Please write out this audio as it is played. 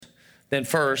than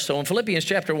first. So in Philippians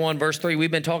chapter 1, verse 3, we've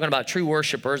been talking about true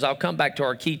worshipers. I'll come back to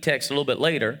our key text a little bit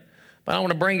later, but I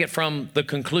want to bring it from the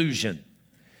conclusion.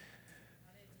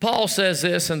 Paul says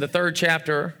this in the 3rd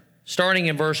chapter, starting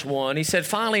in verse 1. He said,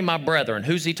 finally, my brethren.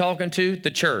 Who's he talking to?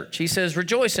 The church. He says,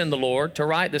 rejoice in the Lord. To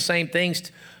write the same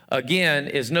things again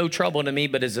is no trouble to me,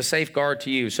 but is a safeguard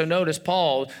to you. So notice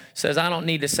Paul says, I don't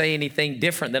need to say anything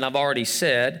different than I've already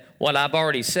said. What I've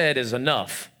already said is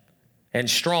enough and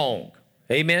strong.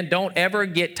 Amen. Don't ever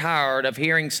get tired of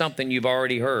hearing something you've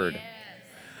already heard.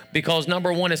 Because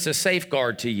number one, it's a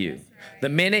safeguard to you. The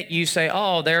minute you say,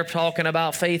 oh, they're talking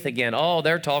about faith again. Oh,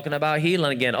 they're talking about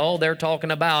healing again. Oh, they're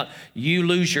talking about, you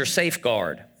lose your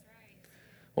safeguard.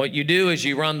 What you do is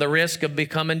you run the risk of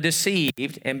becoming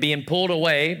deceived and being pulled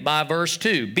away by verse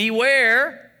 2.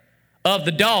 Beware of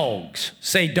the dogs.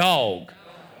 Say dog.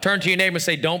 Turn to your neighbor and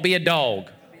say, don't be a dog.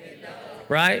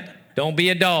 Right? Don't be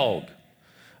a dog.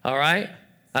 All right?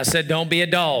 I said, don't be a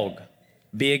dog.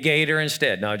 Be a gator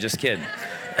instead. No, just kidding.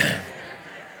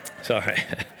 Sorry.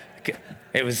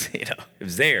 It was, it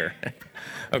was there.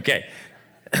 Okay.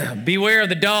 Beware of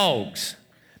the dogs.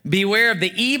 Beware of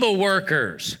the evil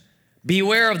workers.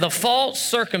 Beware of the false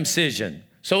circumcision.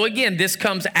 So again, this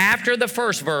comes after the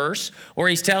first verse where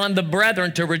he's telling the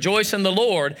brethren to rejoice in the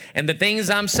Lord. And the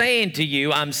things I'm saying to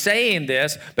you, I'm saying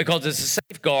this because it's a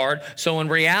safeguard. So in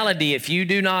reality, if you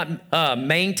do not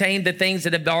maintain the things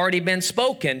that have already been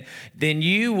spoken, then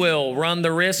you will run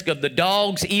the risk of the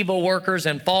dogs, evil workers,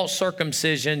 and false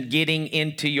circumcision getting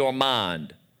into your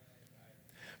mind.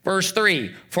 Verse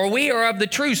 3, for we are of the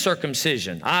true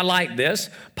circumcision. I like this.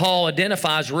 Paul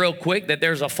identifies real quick that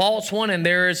there's a false one and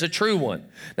there is a true one.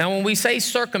 Now, when we say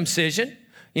circumcision,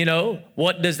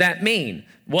 what does that mean?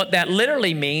 What that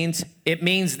literally means, it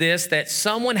means this, that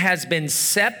someone has been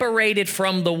separated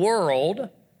from the world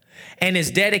and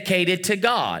is dedicated to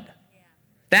God.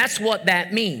 That's what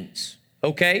that means.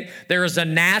 Okay, there is a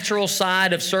natural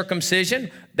side of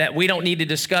circumcision that we don't need to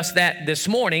discuss that this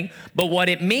morning. But what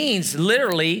it means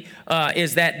literally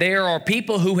is that there are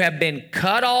people who have been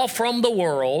cut off from the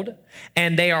world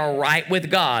and they are right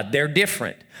with God. They're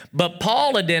different. But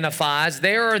Paul identifies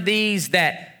there are these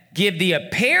that give the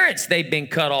appearance they've been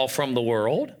cut off from the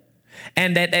world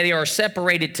and that they are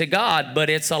separated to God, but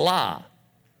it's a lie.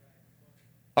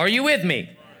 Are you with me?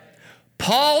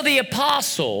 Paul the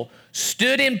apostle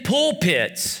stood in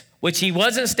pulpits, which he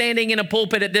wasn't standing in a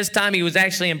pulpit at this time. He was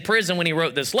actually in prison when he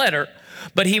wrote this letter.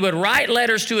 But he would write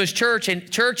letters to his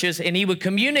churches, and he would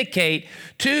communicate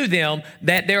to them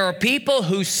that there are people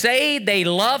who say they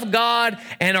love God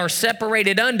and are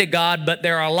separated unto God, but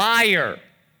they're a liar.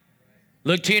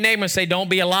 Look to your neighbor and say, don't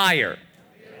be a liar.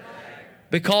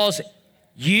 Because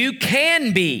you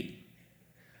can be.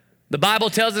 The Bible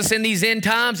tells us in these end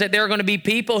times that there are going to be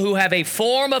people who have a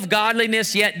form of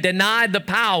godliness yet deny the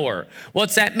power.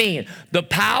 What's that mean? The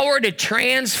power to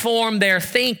transform their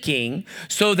thinking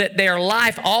so that their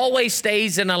life always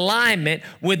stays in alignment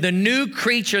with the new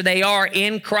creature they are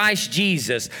in Christ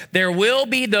Jesus. There will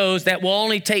be those that will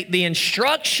only take the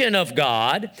instruction of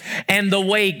God and the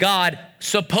way God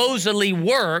supposedly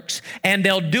works, and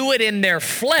they'll do it in their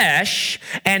flesh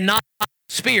and not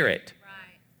spirit.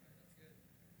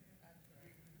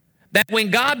 That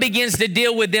when God begins to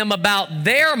deal with them about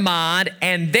their mind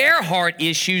and their heart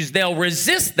issues, they'll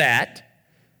resist that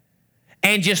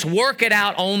and just work it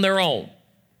out on their own.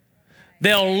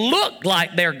 They'll look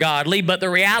like they're godly, but the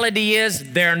reality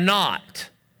is they're not.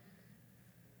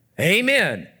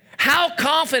 Amen. How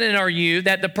confident are you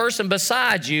that the person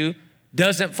beside you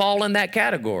doesn't fall in that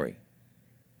category?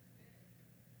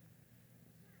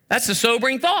 That's a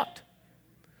sobering thought.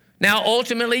 Now,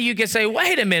 ultimately, you can say,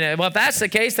 wait a minute. Well, if that's the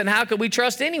case, then how could we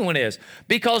trust anyone is?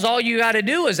 Because all you got to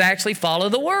do is actually follow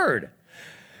the word.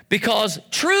 Because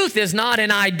truth is not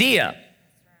an idea.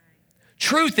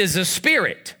 Truth is a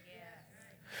spirit.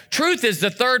 Truth is the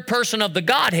third person of the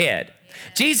Godhead.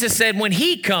 Jesus said when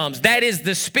he comes, that is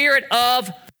the spirit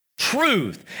of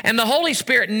truth. And the Holy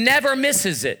Spirit never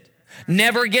misses it.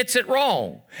 Never gets it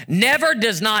wrong. Never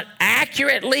does not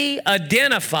accurately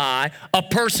identify a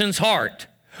person's heart,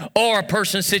 or a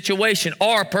person's situation,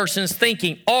 or a person's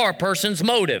thinking, or a person's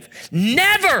motive.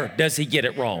 Never does he get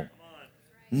it wrong.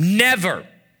 Never.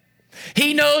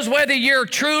 He knows whether you're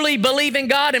truly believing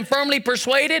God and firmly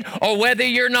persuaded or whether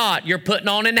you're not. You're putting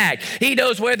on an act. He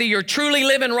knows whether you're truly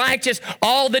living righteous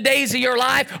all the days of your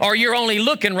life or you're only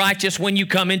looking righteous when you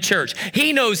come in church.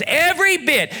 He knows every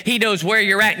bit. He knows where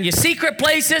you're at in your secret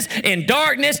places, in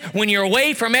darkness, when you're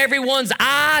away from everyone's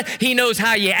eye. He knows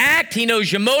how you act. He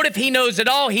knows your motive. He knows it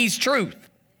all. He's truth.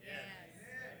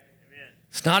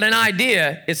 It's not an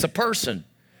idea. It's a person.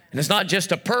 And it's not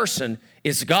just a person.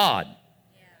 It's God.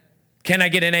 Can I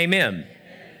get an amen?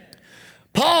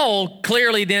 Paul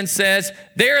clearly then says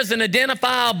there is an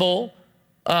identifiable,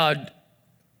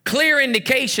 clear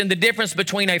indication, the difference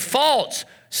between a false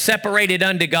separated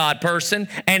unto God person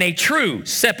and a true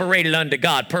separated unto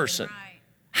God person. Right.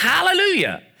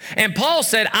 Hallelujah. And Paul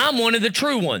said, I'm one of the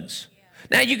true ones.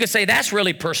 Yeah. Now you could say that's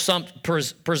really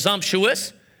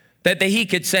presumptuous that he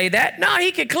could say that. No,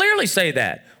 he could clearly say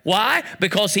that. Why?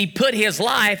 Because he put his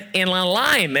life in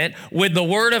alignment with the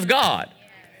Word of God.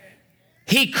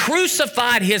 He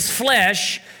crucified his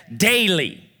flesh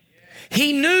daily.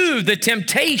 He knew the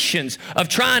temptations of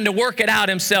trying to work it out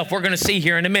himself. We're going to see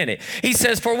here in a minute. He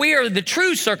says, for we are the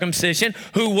true circumcision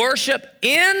who worship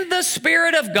in the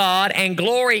Spirit of God and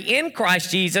glory in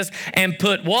Christ Jesus and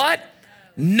put what?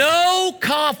 No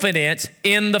confidence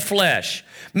in the flesh.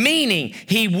 Meaning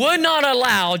he would not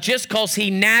allow, just because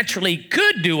he naturally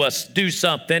could do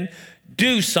something.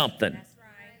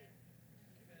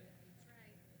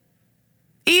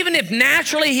 Even if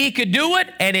naturally he could do it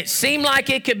and it seemed like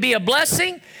it could be a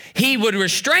blessing, he would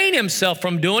restrain himself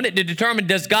from doing it to determine,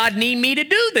 does God need me to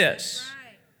do this?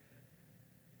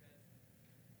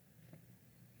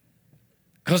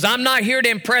 Because I'm not here to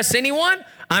impress anyone.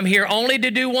 I'm here only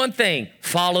to do one thing,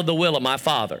 follow the will of my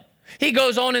Father. He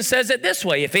goes on and says it this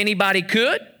way, if anybody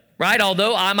could, right?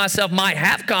 Although I myself might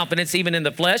have confidence even in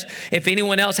the flesh, if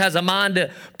anyone else has a mind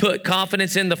to put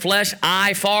confidence in the flesh,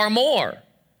 I far more.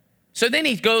 So then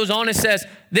he goes on and says,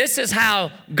 this is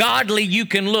how godly you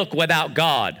can look without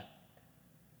God.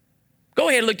 Go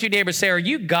ahead and look to your neighbor and say, are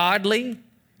you godly?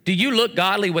 Do you look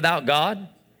godly without God?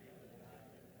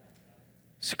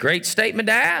 It's a great statement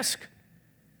to ask.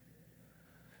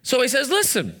 So he says,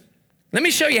 listen, let me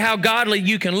show you how godly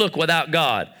you can look without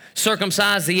God.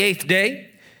 Circumcised the 8th day,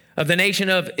 of the nation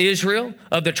of Israel,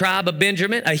 of the tribe of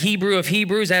Benjamin, a Hebrew of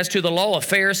Hebrews, as to the law, a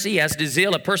Pharisee, as to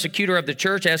zeal, a persecutor of the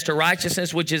church, as to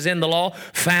righteousness which is in the law,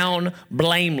 found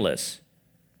blameless.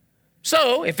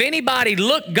 So if anybody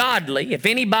looked godly, if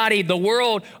anybody, the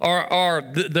world or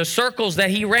the circles that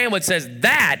he ran with says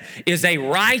that is a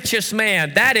righteous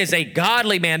man, that is a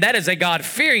godly man, that is a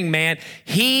God-fearing man,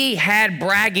 he had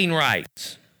bragging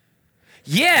rights.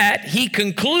 Yet he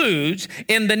concludes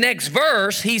in the next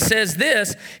verse, he says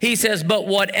this, he says, but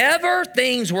whatever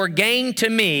things were gained to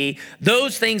me,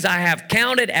 those things I have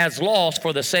counted as loss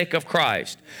for the sake of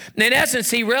Christ. And in essence,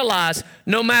 he realized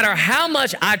no matter how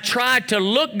much I tried to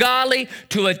look godly,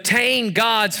 to attain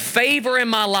God's favor in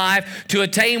my life, to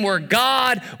attain where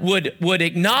God would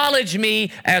acknowledge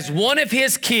me as one of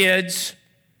his kids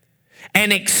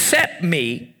and accept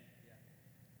me,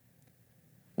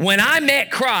 when I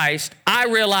met Christ, I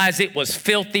realized it was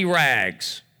filthy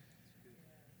rags.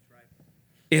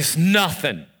 It's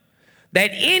nothing. That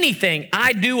anything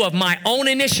I do of my own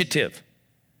initiative,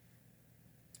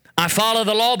 I follow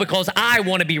the law because I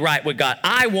want to be right with God.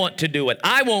 I want to do it.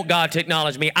 I want God to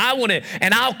acknowledge me. I want it,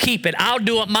 and I'll keep it. I'll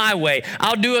do it my way.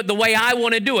 I'll do it the way I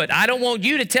want to do it. I don't want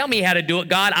you to tell me how to do it,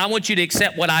 God. I want you to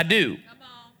accept what I do.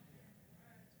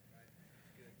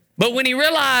 But when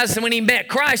he met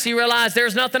Christ, he realized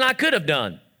there's nothing I could have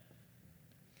done.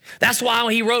 That's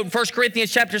why he wrote in 1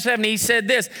 Corinthians chapter 7, he said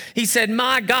this. He said,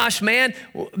 my gosh, man,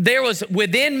 there was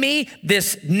within me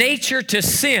this nature to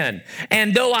sin.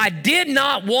 And though I did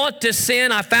not want to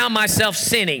sin, I found myself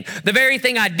sinning. The very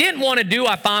thing I didn't want to do,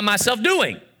 I found myself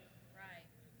doing. Right.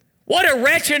 What a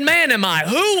wretched man am I.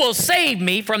 Who will save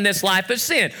me from this life of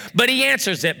sin? But he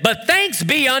answers it. But thanks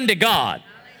be unto God,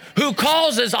 who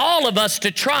causes all of us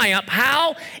to triumph.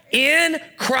 How? In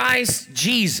Christ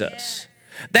Jesus.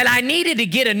 That I needed to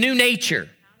get a new nature.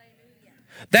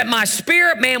 That my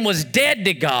spirit man was dead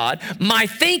to God. My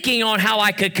thinking on how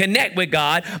I could connect with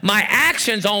God. My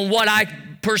actions on what I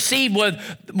perceived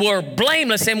were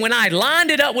blameless. And when I lined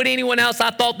it up with anyone else,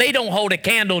 I thought they don't hold a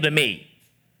candle to me.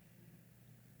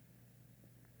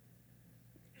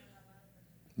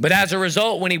 But as a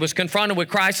result, when he was confronted with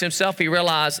Christ himself, he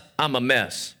realized, I'm a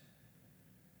mess.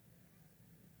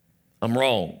 I'm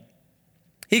wrong.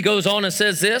 He goes on and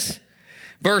says this,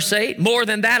 verse 8, more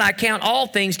than that, I count all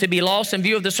things to be lost in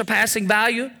view of the surpassing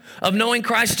value of knowing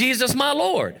Christ Jesus my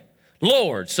Lord.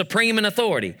 Lord, supreme in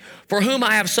authority, for whom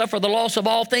I have suffered the loss of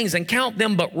all things and count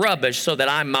them but rubbish so that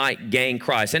I might gain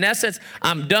Christ. In essence,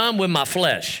 I'm done with my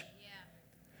flesh.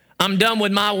 I'm done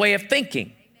with my way of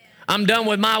thinking. I'm done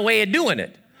with my way of doing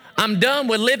it. I'm done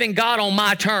with living God on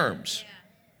my terms.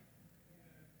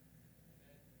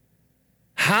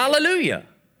 Hallelujah.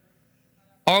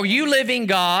 Are you living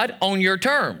God on your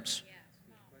terms?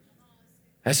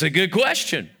 That's a good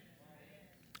question.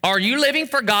 Are you living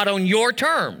for God on your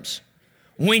terms?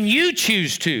 when you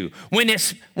choose to, when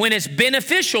it's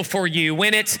beneficial for you,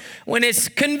 when it's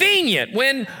convenient,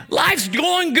 when life's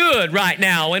going good right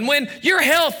now, and when you're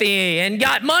healthy and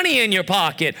got money in your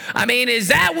pocket. I mean, is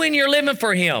that when you're living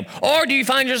for Him? Or do you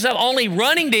find yourself only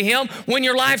running to Him when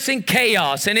your life's in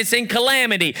chaos and it's in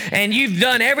calamity and you've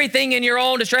done everything in your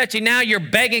own distraction? Now you're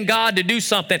begging God to do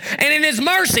something. And in His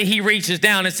mercy, He reaches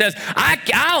down and says,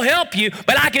 I'll help you,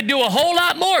 but I could do a whole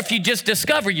lot more if you just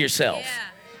discover yourself. Yeah.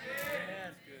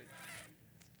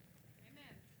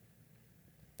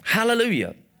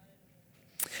 Hallelujah.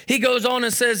 He goes on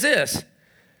and says this.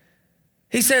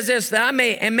 He says this, that I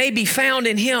may be found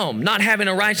in Him, not having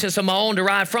a righteousness of my own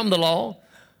derived from the law,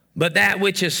 but that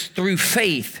which is through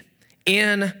faith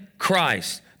in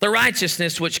Christ. The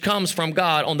righteousness which comes from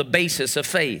God on the basis of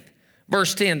faith.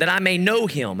 Verse 10, that I may know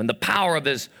Him and the power of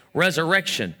His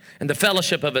resurrection and the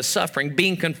fellowship of His suffering,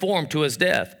 being conformed to His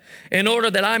death, in order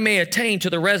that I may attain to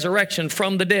the resurrection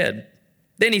from the dead.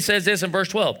 Then he says this in verse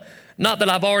 12, not that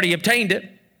I've already obtained it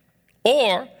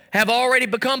or have already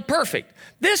become perfect.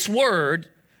 This word,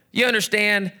 you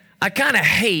understand, I kind of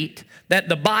hate that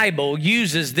the Bible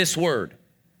uses this word.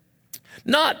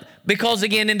 Not because,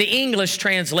 again, in the English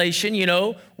translation,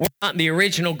 we're not in the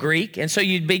original Greek. And so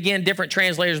different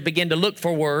translators begin to look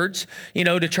for words,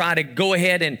 to try to go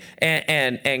ahead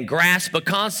and grasp a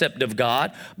concept of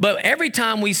God. But every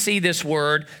time we see this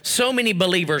word, so many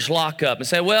believers lock up and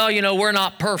say, well, we're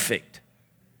not perfect.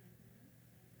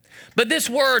 But this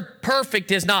word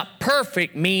perfect is not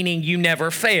perfect, meaning you never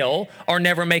fail or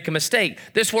never make a mistake.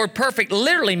 This word perfect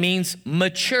literally means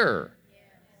mature.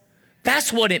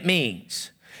 That's what it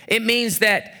means. It means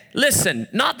that, listen,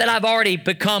 not that I've already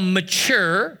become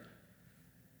mature,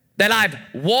 that I've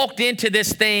walked into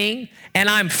this thing and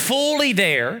I'm fully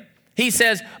there. He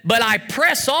says, but I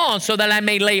press on so that I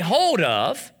may lay hold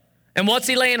of. And what's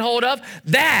he laying hold of?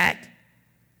 That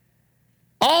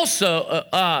also,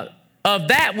 of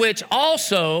that which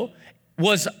also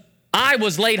I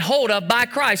was laid hold of by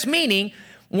Christ. Meaning,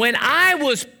 when I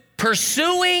was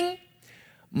pursuing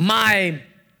my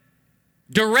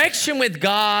direction with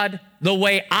God the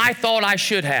way I thought I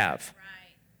should have.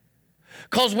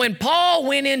 Because when Paul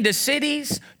went into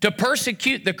cities to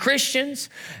persecute the Christians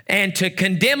and to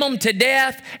condemn them to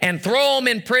death and throw them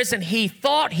in prison, he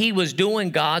thought he was doing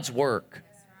God's work.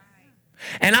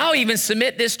 And I'll even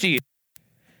submit this to you.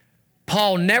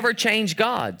 Paul never changed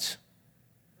God's.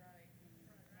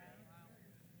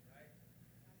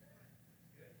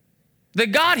 The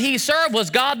God he served was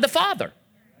God the Father.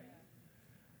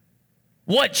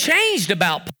 What changed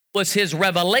about Paul was his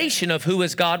revelation of who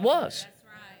his God was.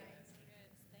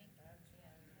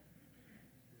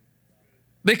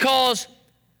 Because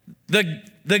the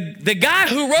guy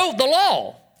who wrote the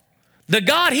law, the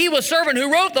God he was serving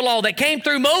who wrote the law that came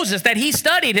through Moses, that he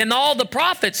studied and all the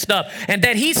prophet stuff, and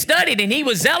that he studied and he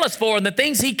was zealous for, and the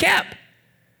things he kept,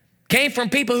 came from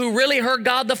people who really heard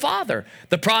God the Father.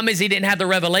 The problem is he didn't have the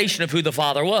revelation of who the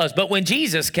Father was. But when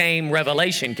Jesus came,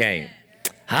 revelation came.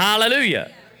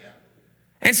 Hallelujah.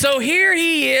 And so here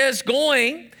he is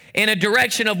going in a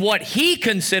direction of what he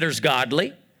considers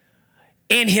godly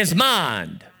in his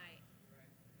mind,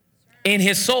 in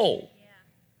his soul,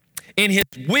 in his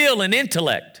will and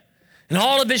intellect, and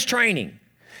all of his training.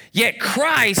 Yet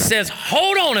Christ says,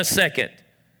 hold on a second,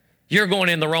 you're going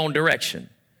in the wrong direction.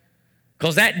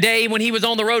 Because that day when he was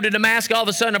on the road to Damascus, all of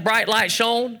a sudden a bright light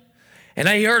shone, and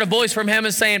he heard a voice from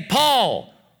heaven saying,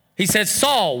 Paul, he said,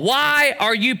 Saul, why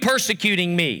are you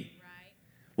persecuting me?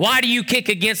 Why do you kick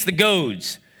against the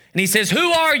goads? And he says,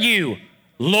 who are you,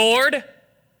 Lord?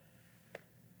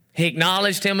 He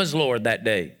acknowledged him as Lord that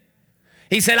day.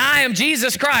 He said, I am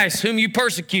Jesus Christ, whom you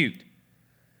persecute.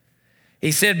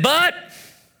 He said, but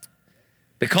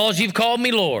because you've called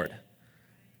me Lord,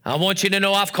 I want you to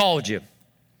know I've called you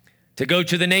to go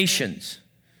to the nations.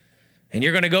 And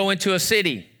you're going to go into a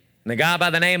city. And a guy by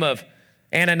the name of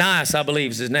Ananias, I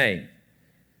believe is his name,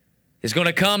 is going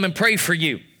to come and pray for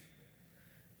you.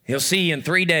 He'll see you in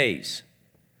 3 days.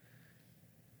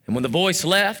 And when the voice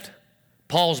left,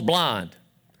 Paul's blind.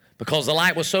 Because the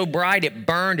light was so bright, it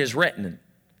burned his retina.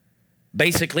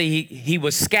 Basically, he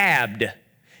was scabbed.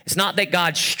 It's not that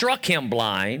God struck him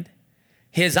blind.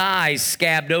 His eyes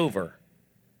scabbed over.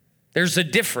 There's a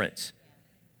difference.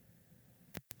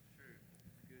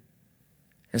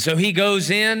 And so he goes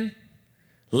in,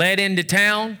 led into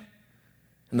town,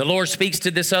 and the Lord speaks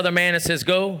to this other man and says,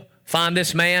 go find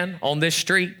this man on this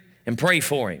street and pray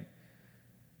for him.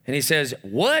 And he says,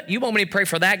 what? You want me to pray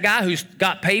for that guy who's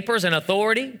got papers and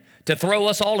authority to throw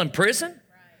us all in prison?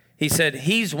 He said,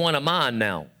 he's one of mine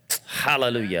now.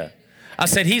 Hallelujah. I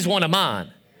said, he's one of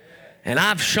mine. And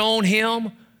I've shown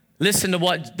him Listen to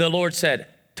what the Lord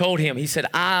told him. He said,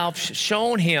 I've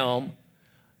shown him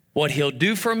what he'll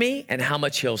do for me and how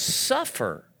much he'll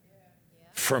suffer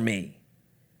for me.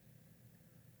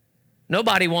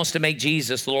 Nobody wants to make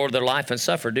Jesus the Lord of their life and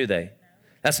suffer, do they?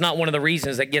 That's not one of the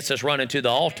reasons that gets us running to the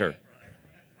altar,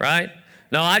 right?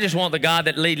 No, I just want the God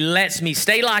that lets me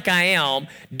stay like I am,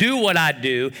 do what I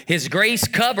do. His grace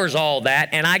covers all that,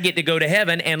 and I get to go to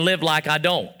heaven and live like I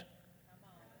don't.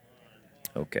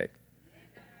 Okay.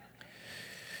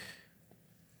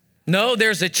 No,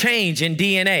 there's a change in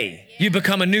DNA. You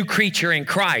become a new creature in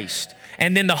Christ.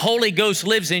 And then the Holy Ghost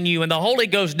lives in you, and the Holy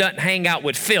Ghost doesn't hang out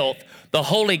with filth. The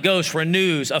Holy Ghost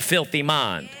renews a filthy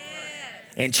mind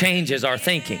and changes our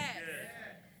thinking.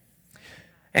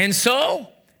 And so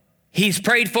he's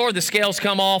prayed for, the scales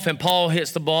come off, and Paul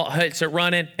hits it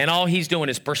running, and all he's doing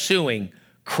is pursuing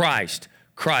Christ.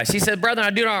 He said, brethren, I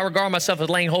do not regard myself as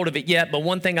laying hold of it yet, but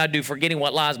one thing I do, forgetting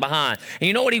what lies behind. And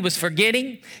you know what he was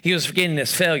forgetting? He was forgetting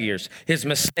his failures, his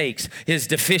mistakes, his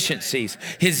deficiencies,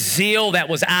 his zeal that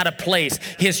was out of place,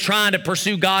 his trying to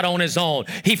pursue God on his own.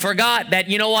 He forgot that,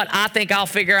 you know what? I think I'll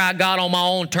figure out God on my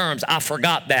own terms. I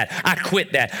forgot that. I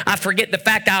quit that. I forget the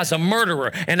fact I was a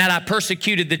murderer and that I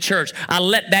persecuted the church. I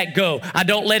let that go. I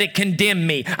don't let it condemn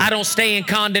me. I don't stay in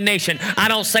condemnation. I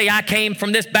don't say I came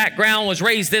from this background, was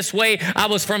raised this way.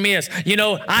 I was from this. You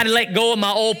know, I let go of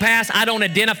my old past. I don't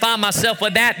identify myself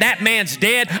with that. That man's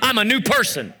dead. I'm a new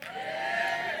person.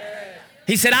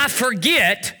 He said, I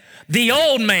forget the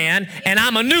old man and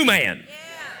I'm a new man.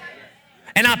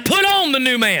 And I put on the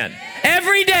new man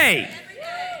every day.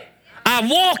 I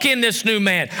walk in this new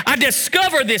man. I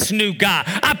discover this new guy.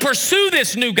 I pursue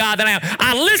this new guy that I am.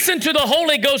 I listen to the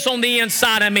Holy Ghost on the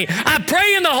inside of me. I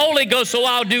pray in the Holy Ghost so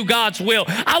I'll do God's will.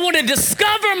 I want to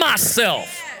discover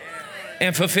myself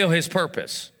and fulfill his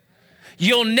purpose.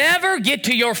 You'll never get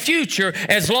to your future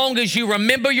as long as you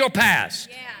remember your past.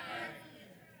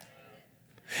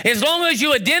 As long as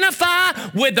you identify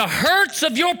with the hurts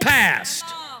of your past,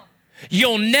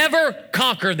 you'll never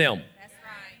conquer them.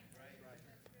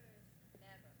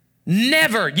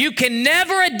 Never. You can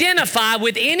never identify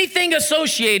with anything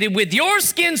associated with your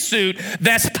skin suit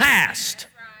that's past.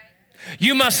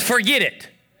 You must forget it.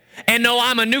 And know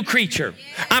I'm a new creature.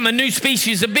 I'm a new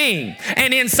species of being.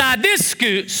 And inside this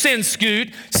skin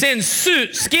suit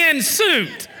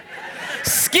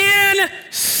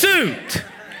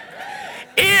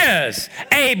is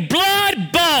a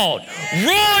blood-bought,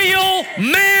 royal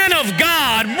man of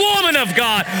God, woman of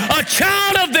God, a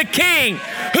child of the King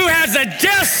who has a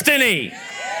destiny.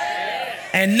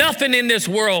 And nothing in this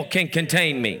world can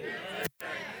contain me.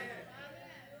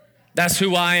 That's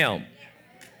who I am.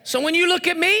 So when you look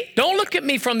at me, don't look at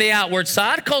me from the outward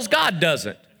side, because God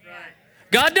doesn't.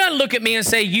 God doesn't look at me and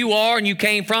say, you are and you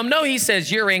came from. No, he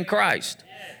says, you're in Christ.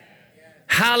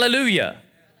 Hallelujah.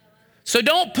 So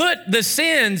don't put the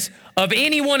sins of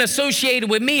anyone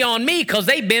associated with me on me, because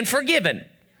they've been forgiven.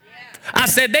 I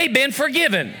said they've been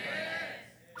forgiven.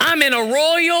 I'm in a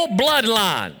royal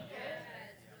bloodline.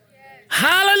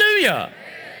 Hallelujah.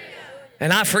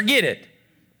 And I forget it.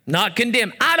 Not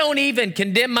condemn. I don't even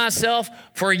condemn myself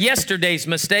for yesterday's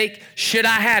mistake, should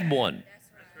I had one.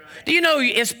 Do you know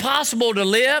it's possible to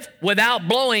live without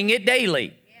blowing it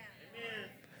daily?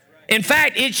 In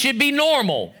fact, it should be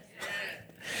normal.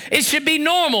 It should be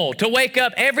normal to wake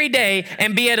up every day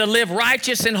and be able to live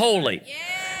righteous and holy.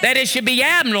 That it should be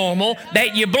abnormal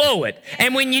that you blow it.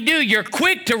 And when you do, you're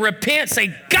quick to repent,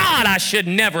 say, God, I should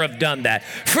never have done that.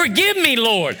 Forgive me,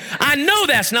 Lord. I know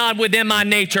that's not within my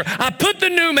nature. I put the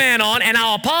new man on and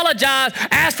I'll apologize,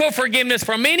 ask for forgiveness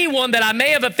from anyone that I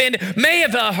may have offended, may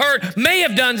have hurt, may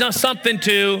have done something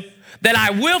to, that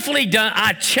I willfully done.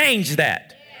 I change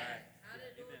that.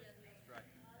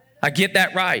 I get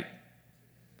that right.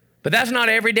 But that's not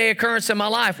an everyday occurrence in my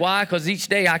life. Why? Because each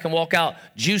day I can walk out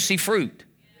juicy fruit.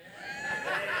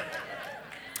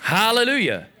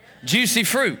 Hallelujah. Juicy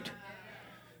fruit.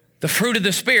 The fruit of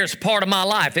the Spirit is part of my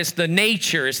life. It's the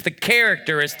nature, it's the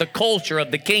character, it's the culture of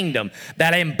the kingdom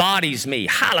that embodies me.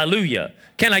 Hallelujah.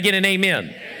 Can I get an amen?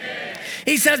 Amen.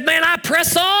 He says, man, I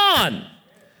press on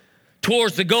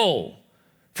towards the goal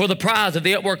for the prize of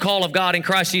the upward call of God in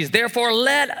Christ Jesus. Therefore,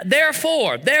 let us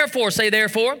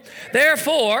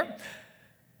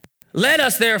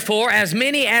therefore, as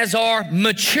many as are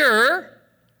mature,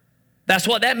 that's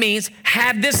what that means,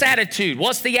 have this attitude.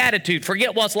 What's the attitude?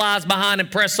 Forget what lies behind and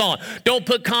press on. Don't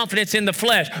put confidence in the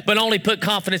flesh, but only put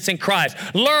confidence in Christ.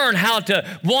 Learn how to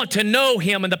want to know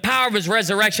him and the power of his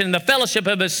resurrection and the fellowship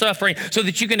of his suffering so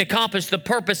that you can accomplish the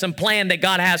purpose and plan that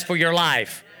God has for your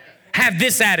life. Have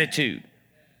this attitude.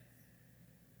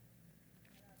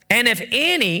 And if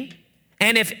any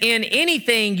And if in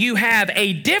anything you have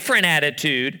a different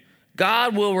attitude,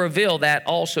 God will reveal that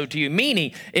also to you.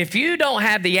 Meaning, if you don't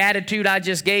have the attitude I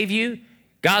just gave you,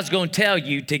 God's going to tell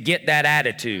you to get that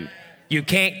attitude. You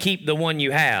can't keep the one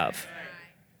you have.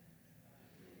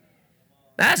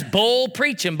 That's bold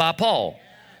preaching by Paul.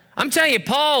 I'm telling you,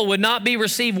 Paul would not be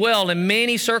received well in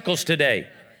many circles today.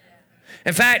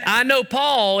 In fact, I know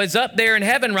Paul is up there in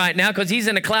heaven right now because he's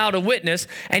in a cloud of witness.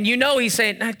 And you know he's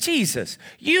saying, now, Jesus,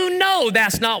 you know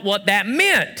that's not what that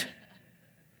meant.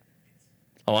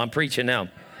 Oh, I'm preaching now.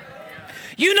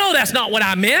 You know that's not what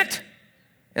I meant.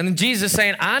 And then Jesus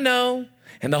saying, I know.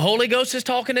 And the Holy Ghost is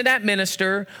talking to that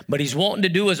minister, but he's wanting to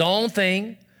do his own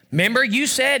thing. Remember, you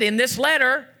said in this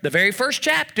letter, the very first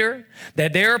chapter,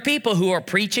 that there are people who are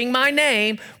preaching my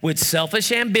name with selfish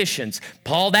ambitions.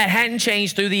 Paul, that hadn't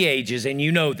changed through the ages, and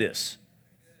you know this.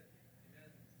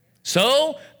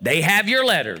 So they have your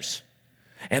letters,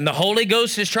 and the Holy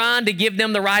Ghost is trying to give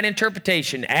them the right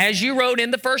interpretation. As you wrote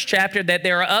in the first chapter, that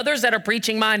there are others that are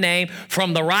preaching my name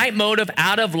from the right motive,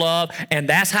 out of love, and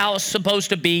that's how it's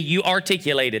supposed to be. You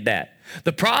articulated that.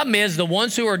 The problem is the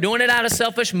ones who are doing it out of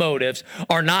selfish motives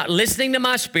are not listening to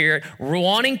my spirit,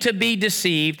 wanting to be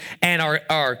deceived, and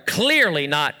are clearly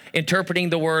not interpreting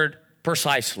the word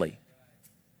precisely.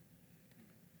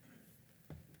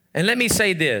 And let me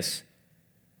say this.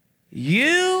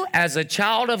 You as a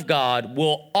child of God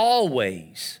will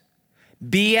always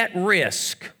be at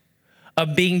risk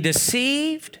of being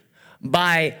deceived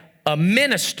by a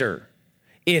minister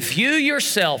if you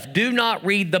yourself do not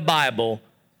read the Bible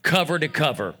cover to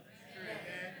cover.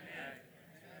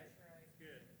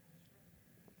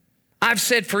 I've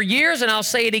said for years, and I'll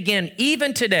say it again,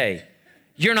 even today,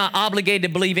 you're not obligated to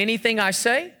believe anything I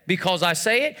say because I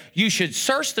say it. You should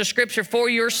search the scripture for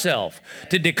yourself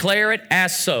to declare it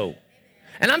as so.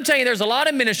 And I'm telling you, there's a lot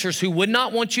of ministers who would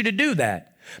not want you to do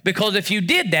that because if you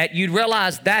did that, you'd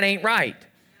realize that ain't right.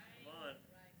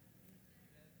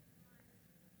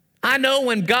 I know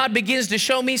when God begins to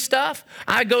show me stuff,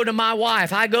 I go to my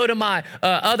wife, I go to my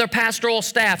other pastoral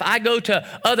staff, I go to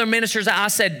other ministers. I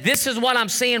said, this is what I'm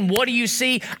seeing. What do you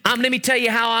see? Let me tell you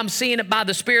how I'm seeing it by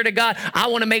the Spirit of God. I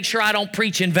want to make sure I don't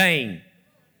preach in vain.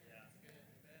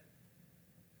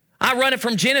 I run it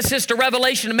from Genesis to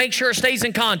Revelation to make sure it stays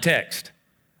in context.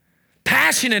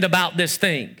 Passionate about this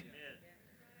thing.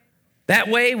 That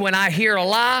way, when I hear a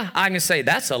lie, I can say,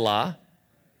 that's a lie.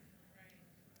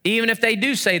 Even if they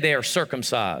do say they are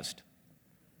circumcised.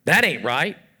 That ain't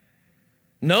right.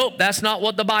 Nope, that's not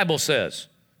what the Bible says.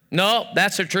 Nope,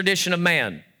 that's a tradition of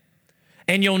man.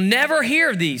 And you'll never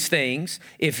hear these things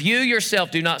if you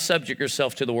yourself do not subject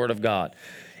yourself to the Word of God.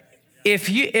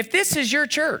 If this is your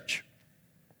church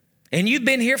and you've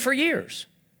been here for years,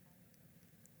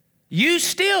 you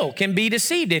still can be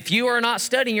deceived if you are not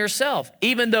studying yourself,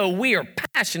 even though we are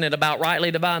passionate about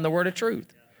rightly dividing the word of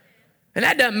truth. And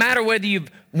that doesn't matter whether you've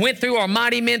went through our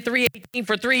Mighty Men 318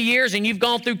 for 3 years and you've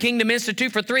gone through Kingdom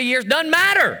Institute for 3 years. Doesn't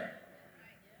matter.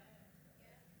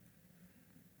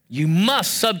 You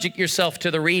must subject yourself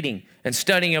to the reading and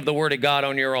studying of the Word of God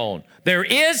on your own. There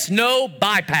is no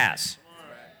bypass.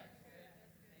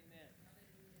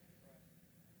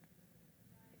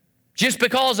 Just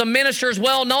because a minister is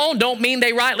well known don't mean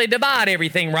they rightly divide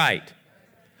everything right.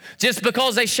 Just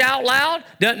because they shout loud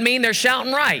doesn't mean they're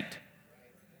shouting right.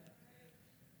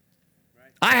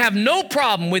 I have no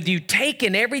problem with you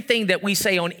taking everything that we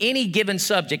say on any given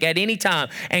subject at any time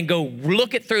and go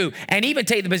look it through and even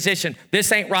take the position,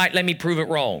 this ain't right, let me prove it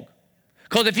wrong.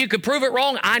 Because if you could prove it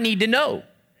wrong, I need to know.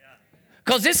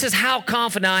 Because this is how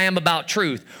confident I am about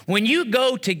truth. When you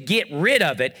go to get rid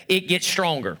of it, it gets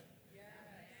stronger.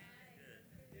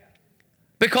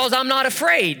 Because I'm not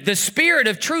afraid. The Spirit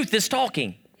of truth is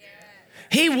talking.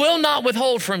 He will not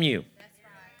withhold from you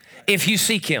if you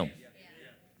seek Him.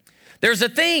 There's a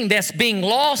thing that's being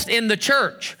lost in the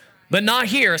church, but not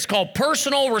here. It's called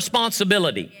personal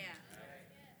responsibility.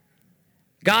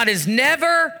 God has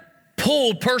never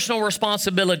pulled personal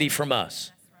responsibility from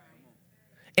us.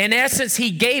 In essence, He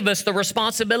gave us the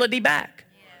responsibility back.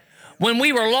 When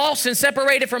we were lost and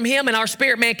separated from Him and our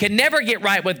spirit man could never get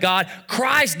right with God,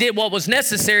 Christ did what was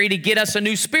necessary to get us a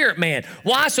new spirit man.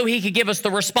 Why? So He could give us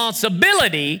the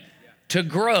responsibility to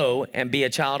grow and be a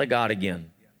child of God again.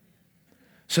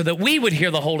 So that we would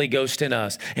hear the Holy Ghost in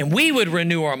us and we would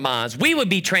renew our minds. We would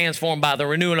be transformed by the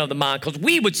renewing of the mind because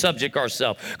we would subject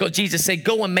ourselves. Because Jesus said,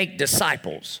 go and make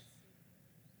disciples.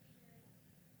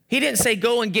 He didn't say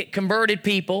go and get converted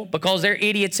people because they're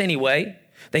idiots anyway.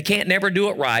 They can't never do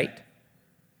it right.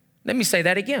 Let me say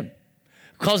that again.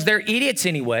 Because they're idiots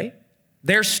anyway.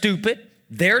 They're stupid.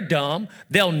 They're dumb.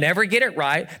 They'll never get it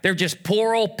right. They're just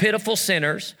poor old pitiful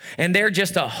sinners, and they're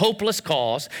just a hopeless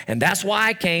cause. And that's why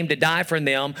I came to die for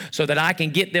them so that I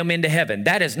can get them into heaven.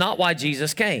 That is not why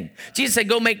Jesus came. Jesus said,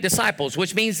 go make disciples,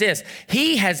 which means this.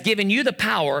 He has given you the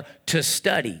power to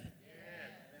study.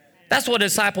 That's what a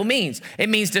disciple means. It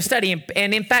means to study.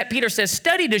 And in fact, Peter says,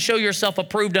 study to show yourself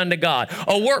approved unto God.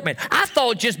 A workman. I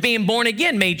thought just being born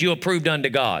again made you approved unto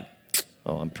God.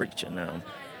 Oh, I'm preaching now.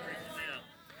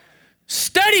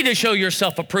 Study to show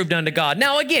yourself approved unto God.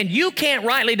 Now, again, you can't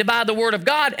rightly divide the word of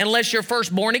God unless you're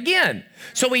first born again.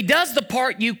 So he does the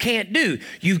part you can't do.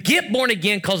 You get born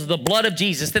again because of the blood of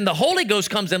Jesus. Then the Holy Ghost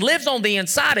comes and lives on the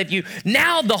inside of you.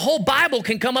 Now the whole Bible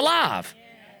can come alive.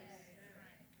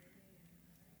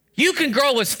 You can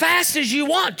grow as fast as you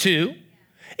want to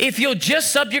if you'll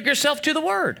just subject yourself to the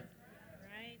word.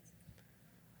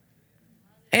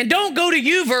 And don't go to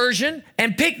YouVersion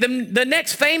and pick the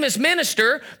next famous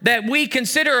minister that we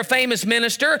consider a famous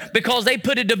minister because they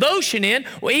put a devotion in.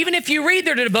 Well, even if you read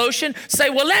their devotion, say,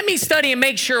 well, let me study and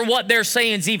make sure what they're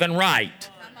saying is even right.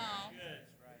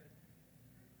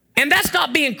 And that's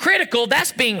not being critical,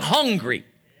 that's being hungry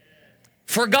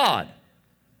for God.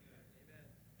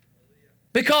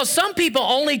 Because some people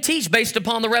only teach based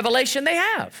upon the revelation they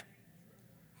have.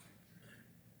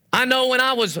 I know when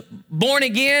I was born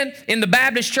again in the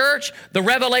Baptist church, the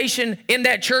revelation in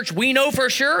that church, we know for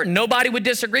sure, nobody would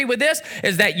disagree with this,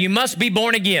 is that you must be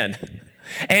born again.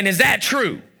 And is that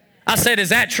true? I said, is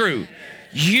that true?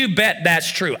 You bet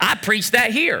that's true. I preached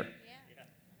that here.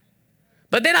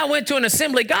 But then I went to an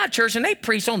Assembly of God church and they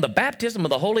preached on the baptism of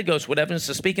the Holy Ghost with evidence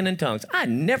of speaking in tongues. I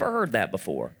never heard that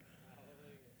before.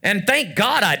 And thank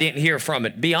God I didn't hear from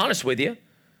it, be honest with you.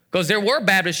 Because there were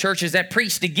Baptist churches that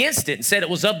preached against it and said it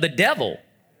was of the devil.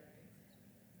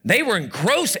 They were in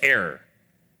gross error.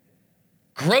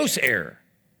 Gross error.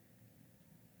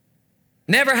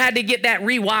 Never had to get that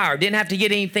rewired. Didn't have to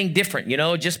get anything different,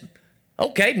 just,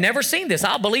 okay, never seen this.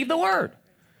 I'll believe the word.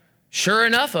 Sure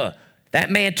enough, that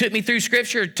man took me through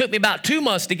scripture. It took me about 2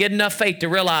 months to get enough faith to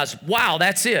realize, wow,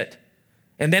 that's it.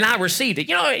 And then I received it.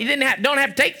 You don't have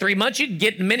to take 3 months. You can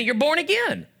get it the minute you're born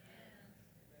again.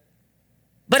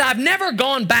 But I've never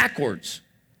gone backwards.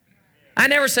 I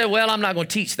never said, well, I'm not going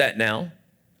to teach that now.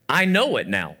 I know it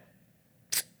now.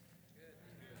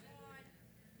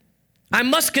 I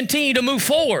must continue to move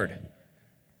forward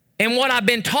in what I've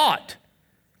been taught.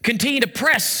 Continue to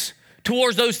press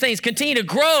towards those things. Continue to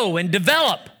grow and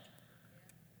develop.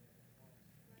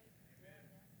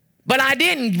 But I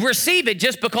didn't receive it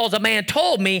just because a man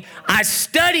told me. I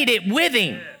studied it with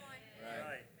him.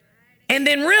 And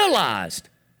then realized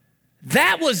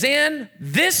that was in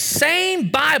this same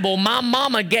Bible my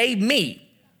mama gave me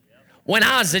when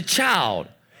I was a child,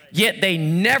 yet they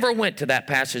never went to that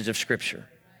passage of Scripture.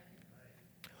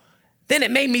 Then it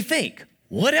made me think,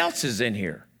 what else is in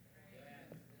here?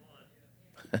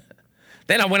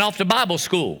 Then I went off to Bible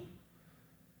school.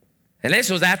 And this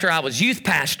was after I was youth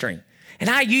pastoring. And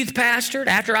I youth pastored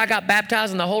after I got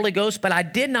baptized in the Holy Ghost, but I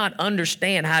did not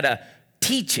understand how to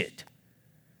teach it.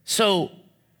 So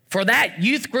for that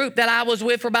youth group that I was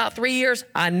with for about 3 years,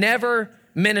 I never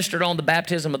ministered on the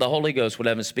baptism of the Holy Ghost with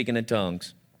evidence speaking in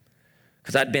tongues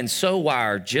because I'd been so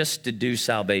wired just to do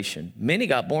salvation. Many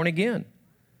got born again,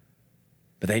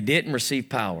 but they didn't receive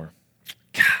power.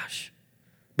 Gosh.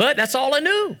 But that's all I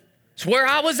knew. It's where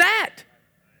I was at.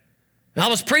 And I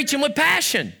was preaching with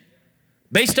passion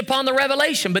based upon the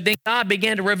revelation, but then God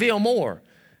began to reveal more.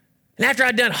 And after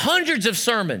I'd done hundreds of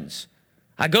sermons,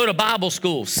 I go to Bible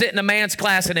school, sit in a man's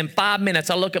class, and in 5 minutes,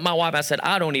 I look at my wife. I said,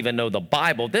 I don't even know the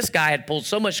Bible. This guy had pulled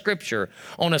so much scripture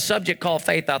on a subject called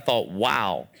faith. I thought,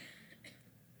 wow.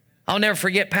 I'll never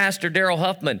forget Pastor Darrell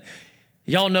Huffman.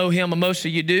 Y'all know him, most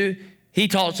of you do. He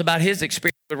talks about his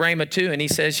experience with Rhema too, and he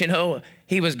says,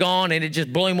 he was gone and it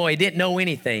just blew him away. He didn't know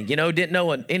anything, didn't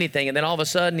know anything. And then all of a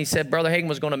sudden, he said, Brother Hagin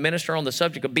was going to minister on the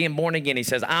subject of being born again. He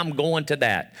says, I'm going to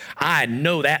that. I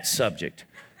know that subject.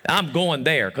 I'm going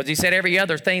there. Because he said every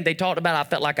other thing they talked about, I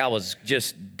felt like I was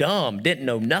just dumb, didn't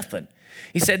know nothing.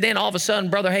 He said then all of a sudden,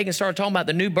 Brother Hagin started talking about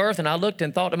the new birth, and I looked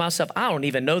and thought to myself, I don't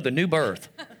even know the new birth.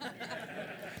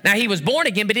 Now, he was born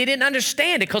again, but he didn't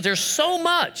understand it because there's so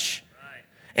much.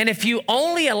 And if you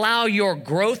only allow your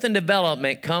growth and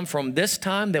development come from this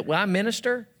time that I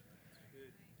minister,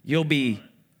 you'll be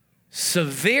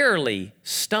severely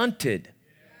stunted.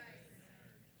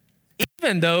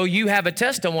 Even though you have a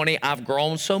testimony, I've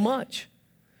grown so much.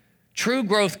 True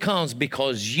growth comes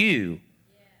because you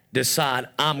decide,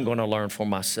 I'm going to learn for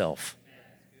myself.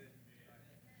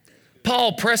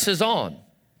 Paul presses on.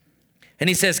 And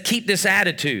he says, keep this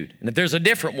attitude. And if there's a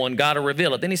different one, God will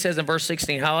reveal it. Then he says in verse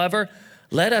 16, however,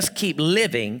 let us keep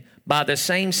living by the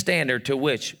same standard to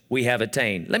which we have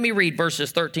attained. Let me read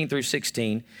verses 13 through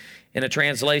 16 in a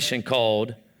translation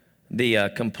called the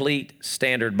Complete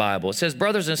Standard Bible. It says,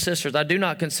 brothers and sisters, I do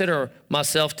not consider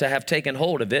myself to have taken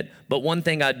hold of it, but one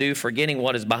thing I do, forgetting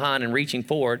what is behind and reaching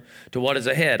forward to what is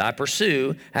ahead. I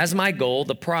pursue as my goal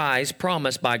the prize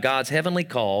promised by God's heavenly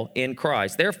call in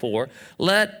Christ. Therefore,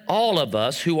 let all of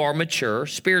us who are mature,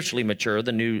 spiritually mature,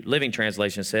 the New Living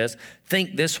Translation says,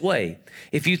 think this way.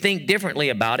 If you think differently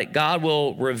about it, God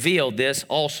will reveal this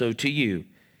also to you.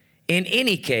 In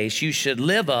any case, you should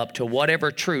live up to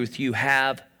whatever truth you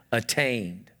have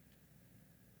attained.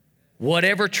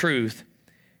 Whatever truth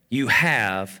you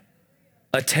have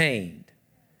attained.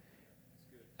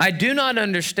 I do not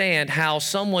understand how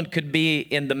someone could be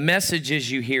in the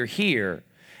messages you hear here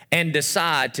and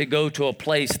decide to go to a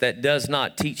place that does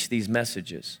not teach these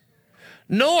messages.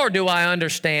 Nor do I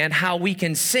understand how we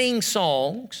can sing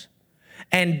songs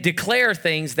and declare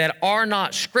things that are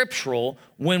not scriptural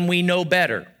when we know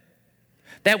better.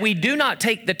 That we do not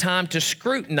take the time to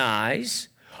scrutinize,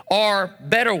 or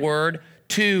better word,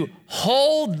 to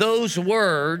hold those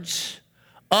words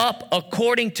up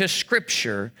according to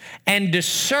Scripture and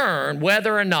discern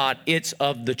whether or not it's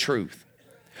of the truth.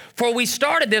 For we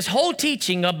started this whole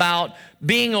teaching about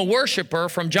being a worshiper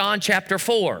from John chapter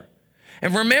 4.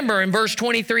 And remember in verse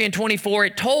 23 and 24,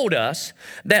 it told us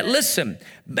that, listen,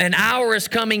 an hour is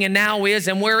coming and now is,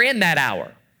 and we're in that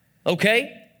hour,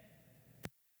 okay?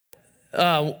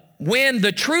 When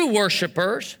the true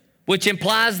worshipers, which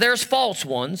implies there's false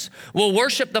ones, will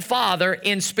worship the Father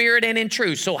in spirit and in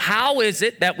truth. So how is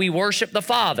it that we worship the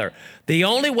Father? The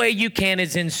only way you can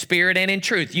is in spirit and in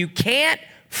truth. You can't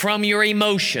from your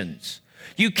emotions.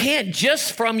 You can't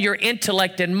just from your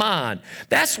intellect and mind.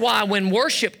 That's why when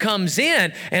worship comes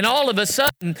in and all of a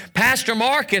sudden Pastor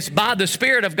Marcus, by the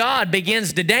Spirit of God,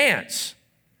 begins to dance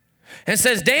and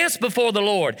says, dance before the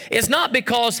Lord. It's not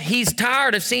because he's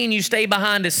tired of seeing you stay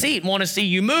behind a seat and want to see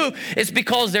you move. It's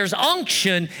because there's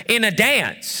unction in a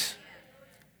dance.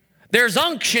 There's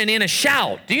unction in a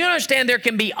shout. Do you understand there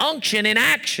can be unction in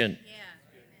action?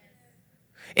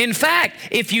 In fact,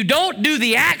 if you don't do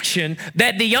the action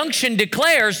that the unction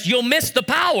declares, you'll miss the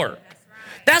power.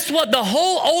 That's what the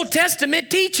whole Old Testament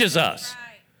teaches us.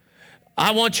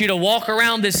 I want you to walk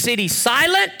around this city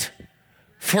silent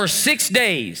for 6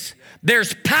 days.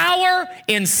 There's power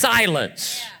in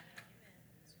silence.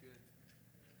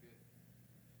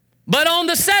 But on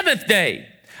the seventh day,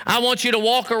 I want you to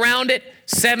walk around it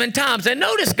 7 times. And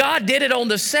notice God did it on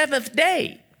the 7th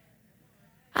day.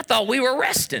 I thought we were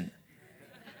resting.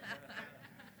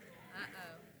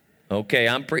 Okay,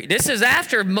 this is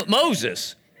after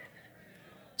Moses.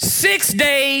 6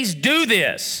 days, do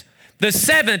this. The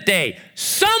 7th day,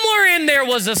 somewhere in there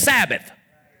was a Sabbath.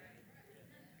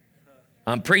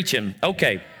 I'm preaching.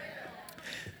 Okay.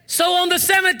 So on the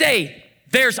 7th day,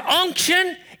 there's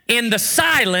unction in the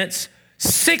silence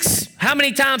how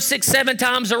many times? 6, 7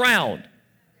 times around.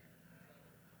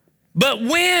 But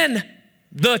when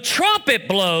the trumpet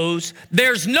blows,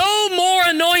 there's no more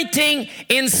anointing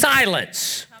in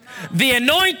silence. The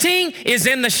anointing is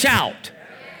in the shout.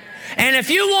 And if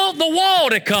you want the wall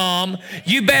to come,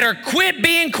 you better quit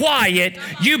being quiet.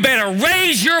 You better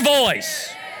raise your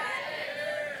voice.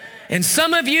 And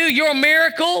some of you, your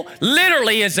miracle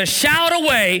literally is a shout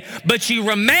away, but you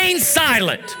remain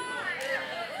silent.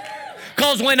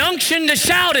 Because when unction to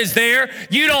shout is there,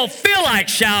 you don't feel like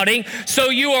shouting, so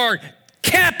you are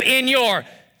kept in your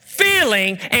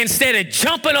feeling instead of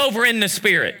jumping over in the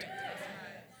Spirit.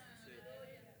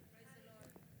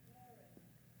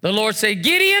 The Lord said,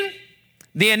 Gideon,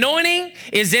 the anointing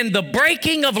is in the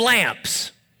breaking of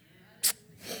lamps.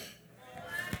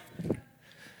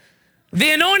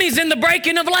 The anointing's in the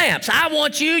breaking of lamps. I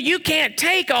want you can't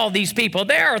take all these people.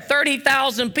 There are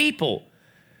 30,000 people.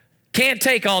 Can't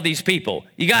take all these people.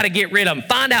 You got to get rid of them.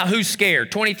 Find out who's scared.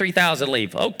 23,000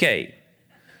 leave. Okay.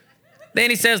 Then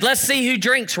he says, let's see who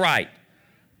drinks right.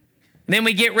 And then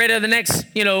we get rid of the next,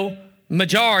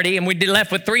 majority, and we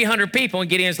left with 300 people. And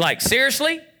Gideon's like,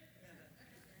 seriously?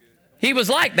 He was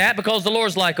like that because the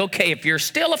Lord's like, okay, if you're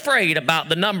still afraid about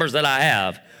the numbers that I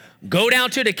have, go down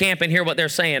to the camp and hear what they're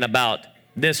saying about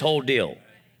this whole deal.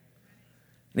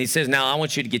 And he says, now I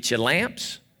want you to get your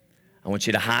lamps. I want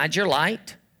you to hide your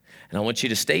light. And I want you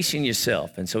to station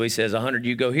yourself. And so he says, 100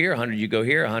 you go here, 100 you go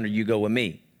here, 100 you go with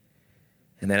me.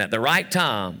 And then at the right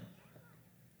time,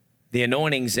 the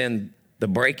anointing's in the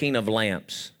breaking of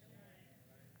lamps.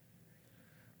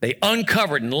 They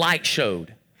uncovered and light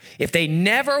showed. If they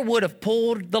never would have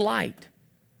pulled the light,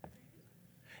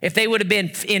 if they would have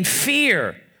been in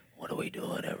fear, what are we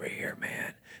doing over here,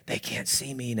 man? They can't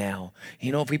see me now.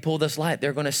 You know, if we pull this light,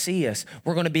 they're going to see us.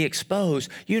 We're going to be exposed.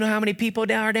 You know how many people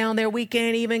are down there? We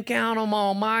can't even count them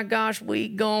all. My gosh, we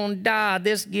going to die.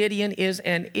 This Gideon is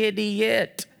an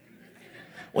idiot.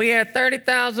 We had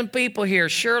 30,000 people here.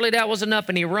 Surely that was enough.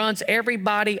 And he runs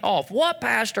everybody off. What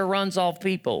pastor runs off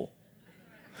people?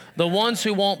 The ones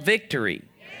who want victory.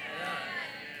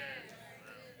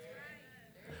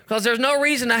 Because there's no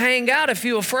reason to hang out if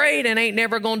you're afraid and ain't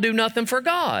never going to do nothing for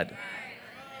God.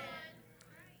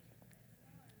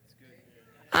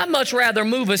 I'd much rather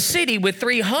move a city with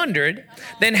 300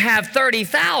 than have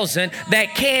 30,000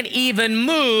 that can't even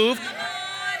move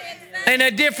in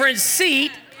a different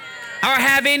seat or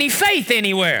have any faith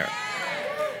anywhere.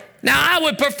 Now, I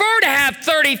would prefer to have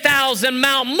 30,000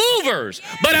 mountain movers,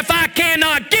 but if I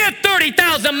cannot get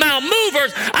 30,000 mountain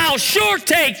movers, I'll sure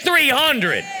take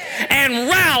 300 and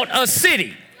rout a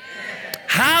city.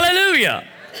 Hallelujah.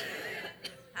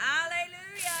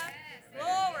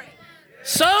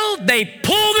 So they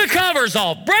pull the covers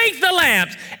off, break the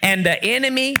lamps, and the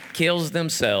enemy kills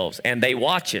themselves, and they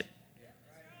watch it.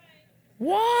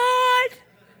 What?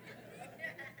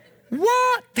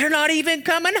 What? They're not even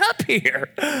coming up here.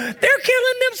 They're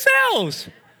killing themselves.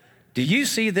 Do you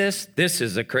see this? This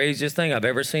is the craziest thing I've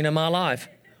ever seen in my life.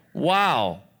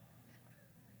 Wow.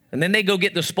 And then they go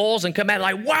get the spoils and come out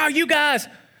like, wow, you guys.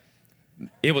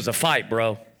 It was a fight,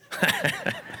 bro.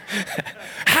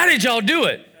 How did y'all do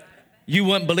it? You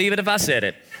wouldn't believe it if I said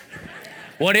it.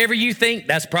 Whatever you think,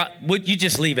 you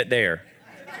just leave it there.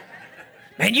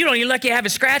 Man, you don't even lucky you have a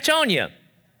scratch on you.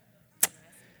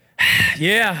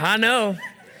 Yeah, I know.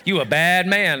 You a bad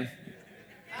man.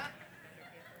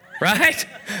 Right?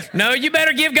 No, you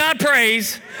better give God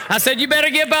praise. I said you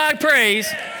better give God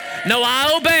praise. No,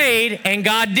 I obeyed and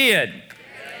God did.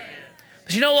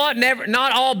 But you know what?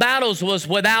 Not all battles was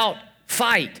without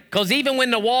fight. Because even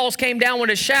when the walls came down with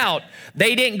a shout,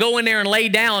 they didn't go in there and lay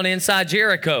down inside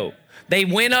Jericho. They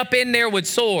went up in there with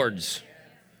swords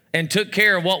and took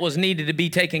care of what was needed to be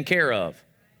taken care of.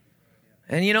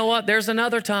 And you know what? There's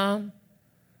another time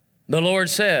the Lord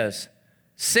says,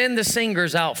 send the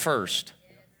singers out first.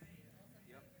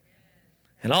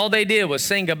 And all they did was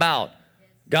sing about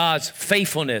God's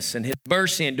faithfulness and his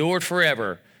mercy endured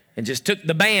forever, and just took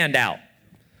the band out.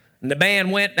 And the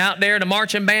band went out there, the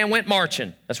marching band went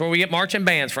marching. That's where we get marching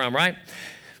bands from, right?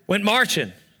 Went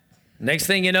marching. Next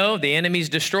thing you know, the enemy's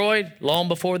destroyed long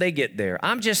before they get there.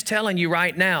 I'm just telling you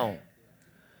right now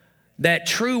that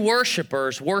true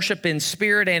worshipers worship in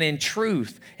spirit and in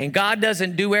truth. And God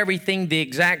doesn't do everything the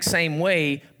exact same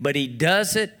way, but he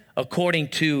does it according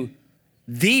to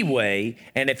the way.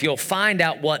 And if you'll find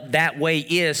out what that way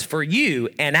is for you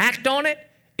and act on it,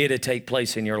 it'll take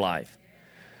place in your life.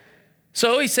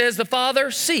 So he says the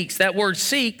Father seeks. That word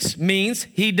seeks means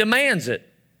he demands it.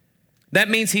 That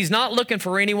means he's not looking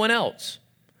for anyone else.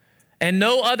 And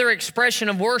no other expression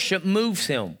of worship moves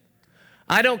him.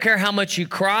 I don't care how much you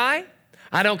cry.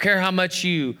 I don't care how much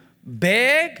you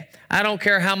beg. I don't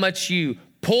care how much you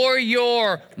pour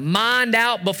your mind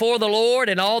out before the Lord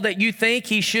and all that you think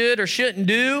he should or shouldn't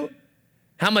do.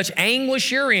 How much anguish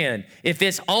you're in. If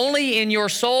it's only in your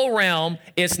soul realm,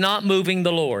 it's not moving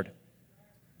the Lord.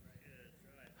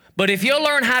 But if you'll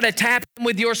learn how to tap in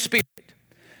with your spirit,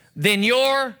 then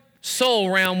your soul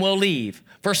realm will leave.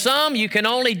 For some, you can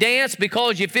only dance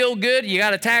because you feel good, you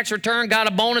got a tax return, got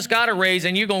a bonus, got a raise,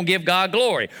 and you're going to give God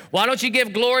glory. Why don't you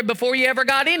give glory before you ever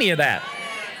got any of that?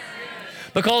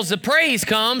 Because the praise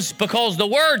comes because the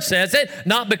word says it,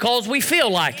 not because we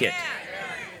feel like it.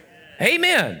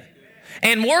 Amen.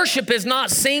 And worship is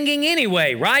not singing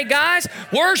anyway, right, guys?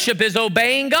 Worship is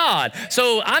obeying God.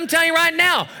 So I'm telling you right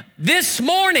now, this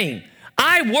morning,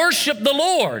 I worship the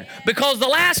Lord because the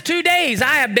last 2 days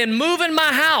I have been moving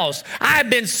my house. I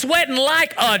have been sweating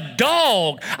like a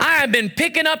dog. I have been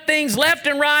picking up things left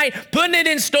and right, putting it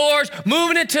in stores,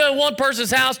 moving it to one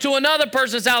person's house, to another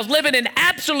person's house, living in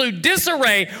absolute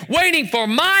disarray, waiting for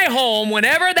my home,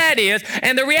 whenever that is.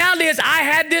 And the reality is I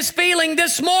had this feeling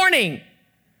this morning.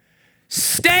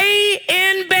 Stay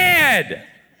in bed.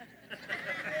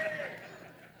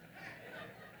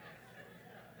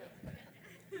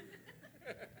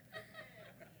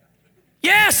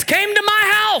 Yes, came to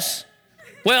my house.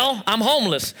 Well, I'm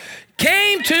homeless.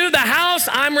 Came to the house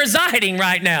I'm residing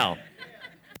right now.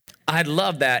 I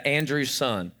love that. Andrew's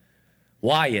son,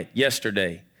 Wyatt,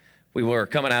 yesterday, we were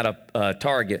coming out of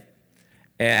Target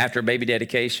after baby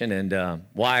dedication, and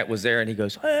Wyatt was there, and he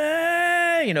goes,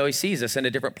 hey, you know, he sees us in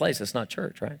a different place. It's not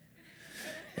church, right?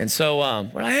 And so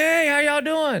we're like, hey, how y'all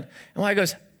doing? And Wyatt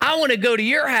goes, I want to go to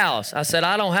your house. I said,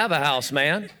 I don't have a house,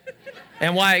 man.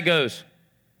 And Wyatt goes,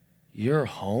 you're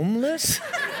homeless?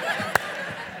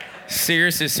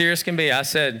 serious as serious can be. I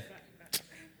said,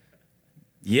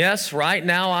 yes, right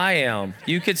now I am.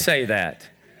 You could say that.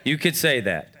 You could say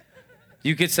that.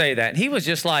 You could say that. And he was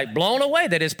just like blown away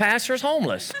that his pastor's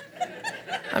homeless.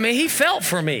 I mean, he felt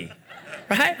for me,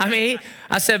 right? I mean,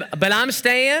 I said, but I'm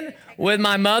staying with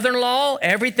my mother-in-law.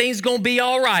 Everything's going to be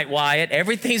all right, Wyatt.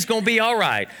 Everything's going to be all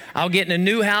right. I'll get in a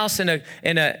new house in a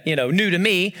new to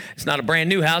me. It's not a brand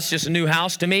new house, just a new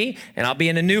house to me. And I'll be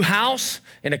in a new house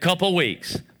in a couple of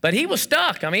weeks. But he was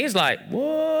stuck. I mean, he's like,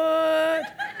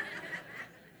 what?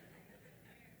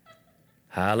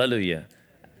 Hallelujah.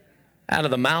 Out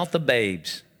of the mouth of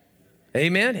babes.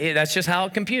 Amen. That's just how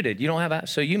it computed. You don't have,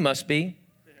 so you must be.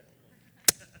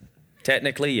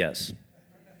 Technically, yes.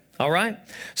 All right.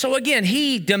 So again,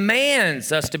 he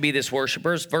demands us to be this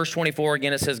worshipers. Verse 24,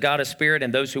 again, it says, God is spirit,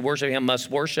 and those who worship him must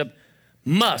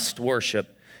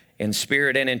worship in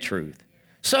spirit and in truth.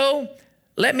 So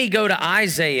let me go to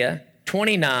Isaiah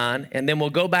 29, and then we'll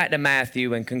go back to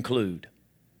Matthew and conclude.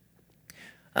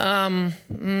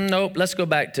 Nope, let's go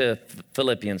back to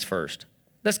Philippians first.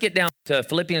 Let's get down to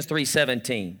Philippians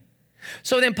 3:17.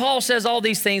 So then Paul says all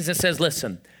these things and says,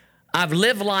 listen, I've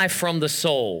lived life from the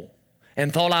soul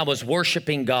and thought I was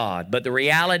worshiping God, but the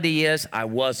reality is I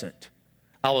wasn't.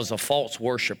 I was a false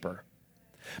worshiper.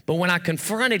 But when I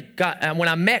confronted God, when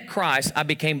I met Christ, I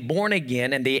became born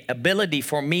again, and the ability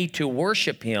for me to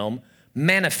worship him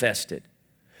manifested.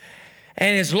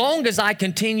 And as long as I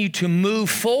continue to move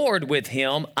forward with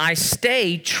him, I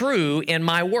stay true in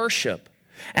my worship.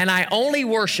 And I only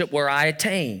worship where I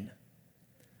attain.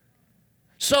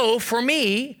 So for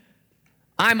me,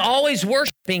 I'm always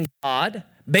worshiping God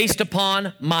based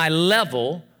upon my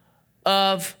level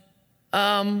of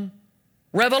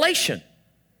revelation.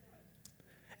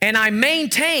 And I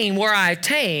maintain where I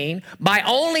attain by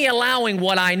only allowing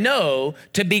what I know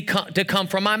to come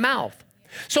from my mouth.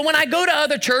 So when I go to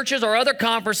other churches or other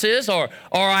conferences or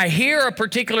I hear a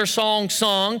particular song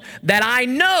sung that I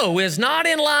know is not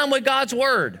in line with God's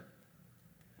word,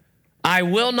 I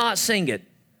will not sing it.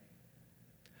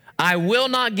 I will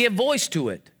not give voice to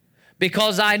it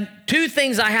because two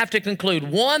things I have to conclude.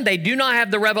 One, they do not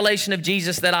have the revelation of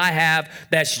Jesus that I have.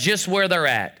 That's just where they're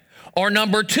at. Or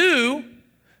number two,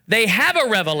 they have a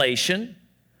revelation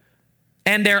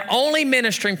and they're only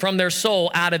ministering from their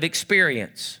soul out of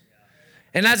experience.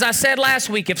 And as I said last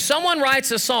week, if someone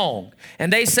writes a song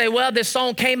and they say, well, this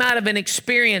song came out of an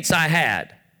experience I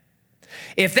had.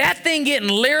 If that thing getting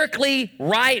lyrically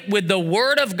right with the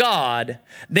word of God,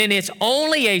 then it's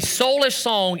only a soulish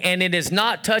song and it is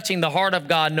not touching the heart of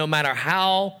God no matter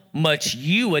how much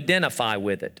you identify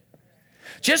with it.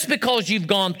 Just because you've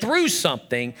gone through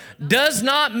something does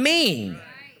not mean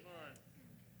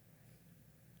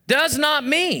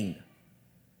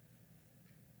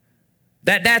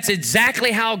that's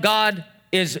exactly how God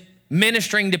is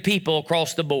ministering to people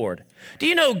across the board. Do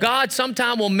you know God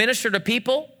sometime will minister to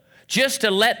people just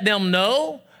to let them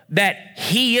know that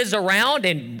he is around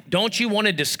and don't you want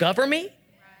to discover me?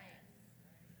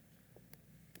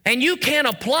 And you can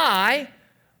apply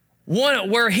one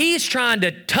where he's trying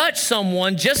to touch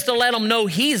someone just to let them know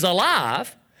he's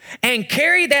alive and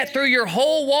carry that through your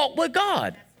whole walk with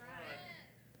God.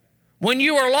 When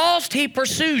you were lost, he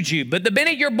pursued you. But the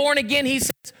minute you're born again, he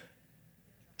says,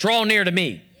 draw near to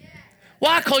me.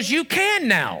 Why? Because you can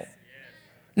now.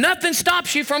 Nothing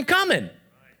stops you from coming.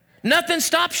 Nothing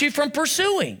stops you from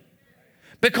pursuing.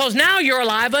 Because now you're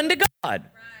alive unto God.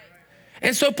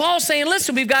 And so Paul's saying,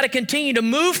 listen, we've got to continue to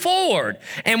move forward.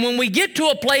 And when we get to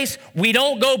a place, we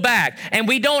don't go back. And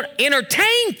we don't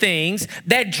entertain things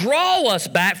that draw us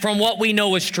back from what we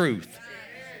know is truth.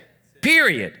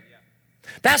 Period.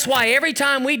 That's why every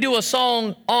time we do a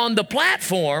song on the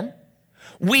platform,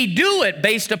 we do it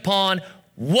based upon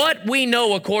what we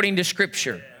know according to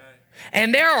Scripture.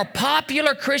 And there are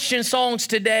popular Christian songs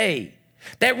today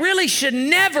that really should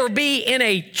never be in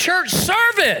a church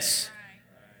service.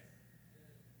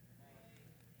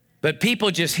 But people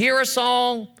just hear a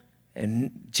song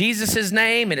in Jesus'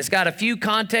 name, and it's got a few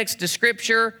contexts to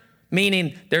Scripture,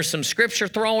 meaning there's some Scripture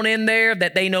thrown in there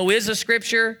that they know is a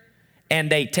Scripture, and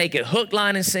they take it hook,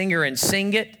 line, and sinker and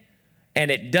sing it,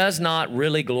 and it does not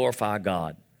really glorify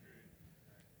God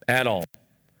at all.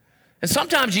 And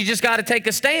sometimes you just got to take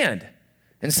a stand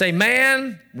and say,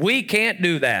 man, we can't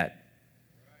do that.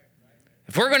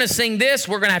 If we're going to sing this,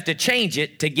 we're going to have to change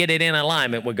it to get it in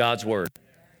alignment with God's word.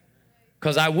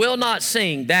 Because I will not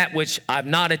sing that which I've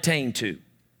not attained to,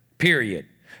 period.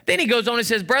 Then he goes on and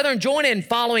says, brethren, join in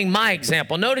following my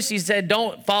example. Notice he said,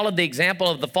 don't follow the example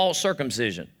of the false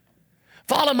circumcision.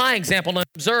 Follow my example and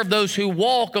observe those who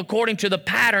walk according to the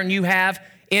pattern you have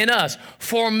in us.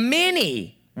 For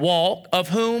many walk, of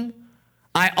whom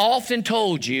I often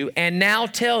told you and now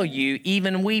tell you,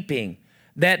 even weeping,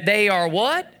 that they are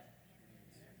what?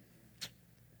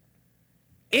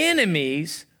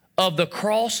 Enemies of the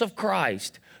cross of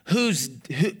Christ, whose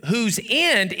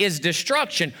end is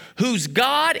destruction, whose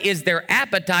God is their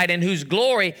appetite, and whose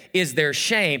glory is their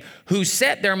shame, who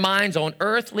set their minds on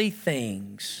earthly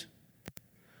things.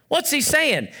 What's he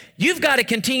saying? You've got to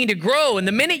continue to grow, and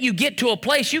the minute you get to a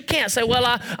place, you can't say, "Well,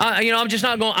 I'm just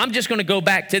going to go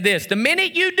back to this." The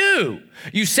minute you do,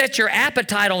 you set your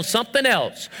appetite on something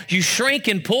else. You shrink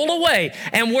and pull away,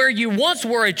 and where you once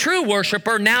were a true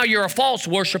worshiper, now you're a false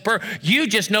worshiper. You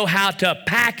just know how to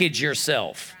package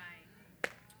yourself.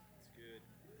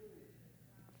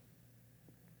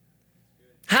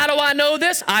 How do I know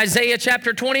this? Isaiah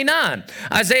chapter 29.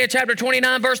 Isaiah chapter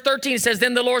 29 verse 13 says,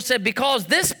 "Then the Lord said, because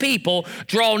this people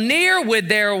draw near with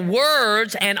their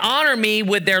words and honor me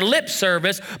with their lip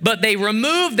service, but they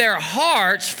remove their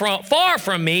hearts far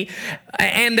from me,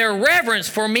 and their reverence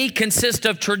for me consists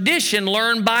of tradition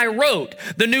learned by rote."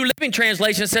 The New Living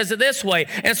Translation says it this way.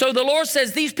 And so the Lord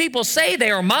says, these people say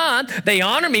they are mine, they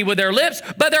honor me with their lips,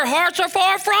 but their hearts are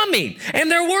far from me,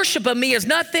 and their worship of me is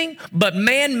nothing but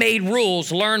man-made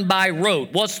rules learned by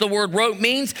rote. What's the word rote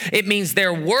means? It means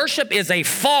their worship is a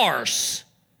farce,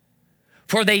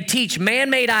 for they teach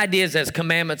man-made ideas as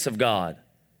commandments of God.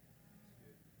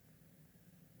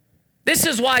 This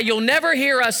is why you'll never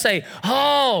hear us say,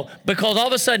 "Oh," because all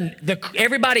of a sudden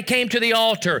everybody came to the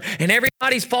altar and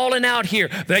everybody's falling out here,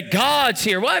 that God's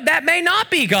here. Well, that may not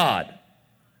be God.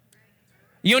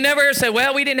 You'll never hear say,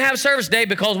 "Well, we didn't have service today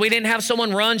because we didn't have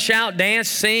someone run, shout, dance,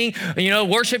 sing.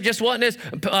 Worship just wasn't as,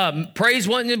 praise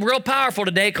wasn't real powerful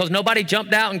today because nobody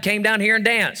jumped out and came down here and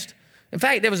danced." In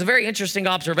fact, there was a very interesting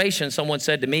observation someone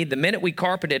said to me. The minute we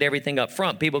carpeted everything up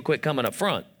front, people quit coming up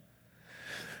front.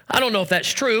 I don't know if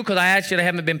that's true because I actually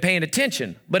haven't been paying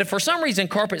attention. But if for some reason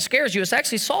carpet scares you, it's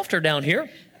actually softer down here.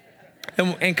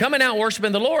 And coming out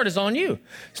worshiping the Lord is on you.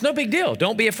 It's no big deal.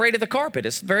 Don't be afraid of the carpet.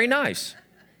 It's very nice.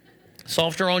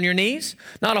 Softer on your knees.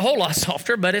 Not a whole lot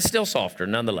softer, but it's still softer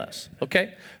nonetheless.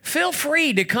 Okay? Feel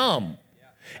free to come.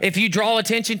 If you draw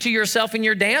attention to yourself in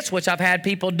your dance, which I've had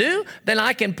people do, then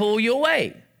I can pull you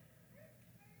away.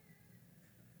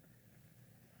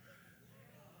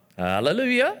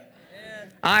 Hallelujah.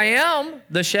 I am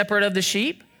the shepherd of the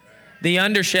sheep, the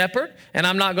under shepherd, and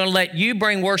I'm not going to let you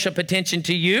bring worship attention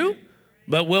to you,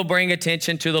 but we'll bring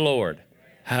attention to the Lord.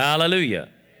 Hallelujah.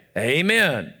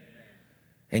 Amen.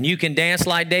 And you can dance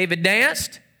like David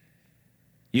danced.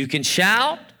 You can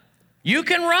shout. You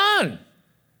can run.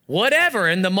 Whatever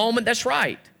in the moment that's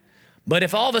right. But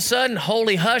if all of a sudden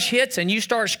holy hush hits and you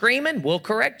start screaming, we'll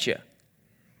correct you.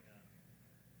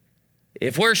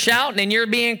 If we're shouting and you're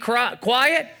being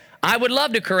quiet, I would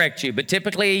love to correct you, but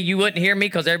typically you wouldn't hear me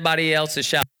because everybody else is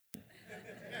shouting.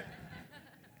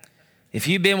 If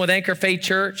you've been with Anchor Faith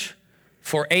Church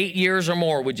for 8 years or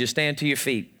more, would you stand to your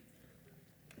feet?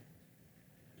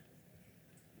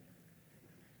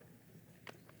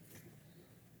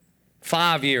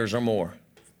 Five years or more.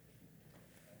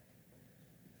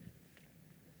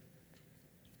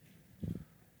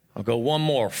 I'll go one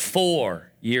more.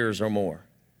 4 years or more.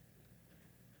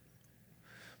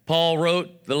 Paul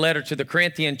wrote the letter to the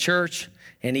Corinthian church,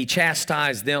 and he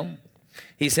chastised them.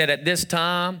 He said, at this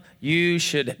time, you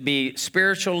should be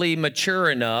spiritually mature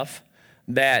enough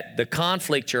that the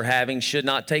conflict you're having should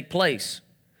not take place.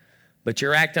 But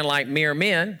you're acting like mere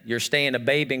men. You're staying a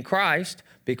babe in Christ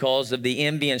because of the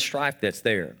envy and strife that's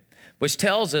there. Which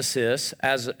tells us this,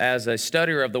 as a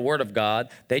studier of the Word of God,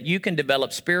 that you can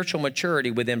develop spiritual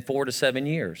maturity within 4 to 7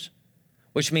 years.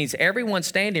 Which means everyone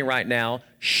standing right now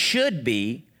should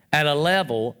be at a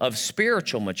level of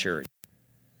spiritual maturity.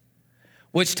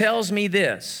 Which tells me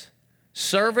this,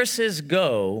 services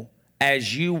go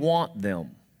as you want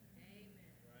them.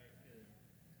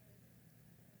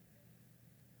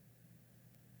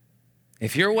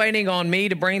 If you're waiting on me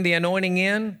to bring the anointing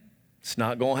in, it's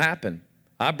not going to happen.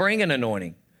 I bring an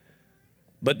anointing.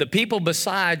 But the people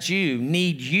besides you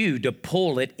need you to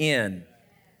pull it in.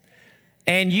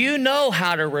 And you know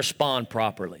how to respond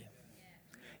properly.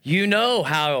 You know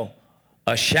how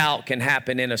a shout can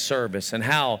happen in a service and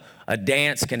how a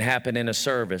dance can happen in a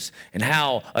service and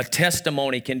how a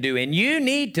testimony can do. And you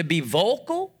need to be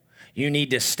vocal. You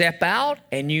need to step out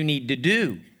and you need to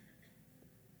do.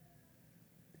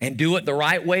 And do it the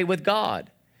right way with God.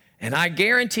 And I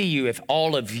guarantee you, if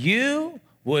all of you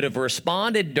would have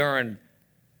responded during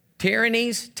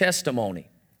Tyranny's testimony,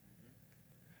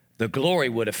 the glory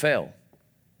would have fell.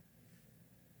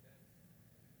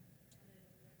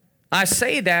 I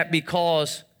say that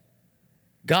because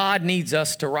God needs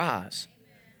us to rise.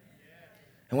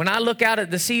 And when I look out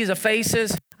at the seas of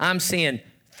faces, I'm seeing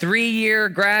 3-year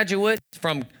graduates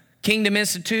from Kingdom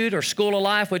Institute or School of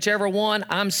Life, whichever one.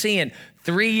 I'm seeing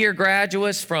 3-year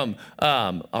graduates from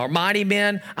our Mighty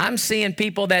Men. I'm seeing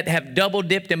people that have double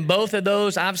dipped in both of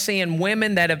those. I've seen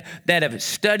women that have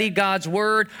studied God's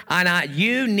word. And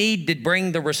you need to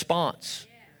bring the response,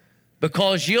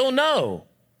 because you'll know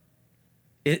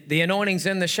the anointing's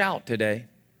in the shout today.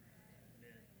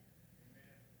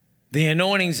 The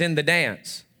anointing's in the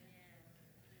dance.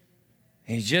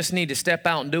 And you just need to step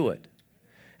out and do it.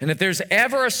 And if there's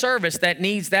ever a service that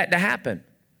needs that to happen,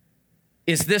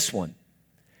 it's this one.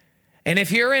 And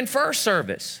if you're in first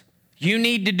service, you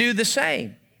need to do the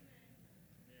same.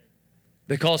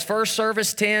 Because first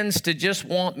service tends to just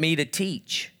want me to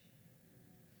teach.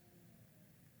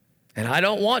 And I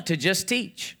don't want to just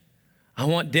teach. I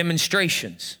want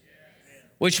demonstrations,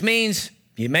 which means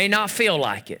you may not feel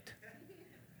like it.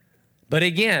 But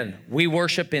again, we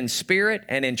worship in spirit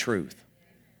and in truth.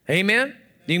 Amen?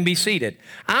 You can be seated.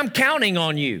 I'm counting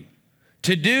on you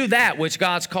to do that which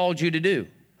God's called you to do.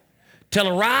 To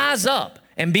rise up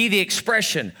and be the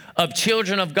expression of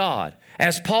children of God.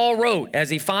 As Paul wrote, as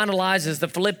he finalizes the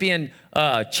Philippian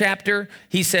chapter,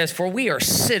 he says, for we are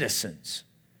citizens.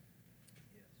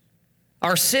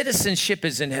 Our citizenship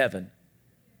is in heaven.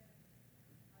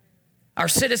 Our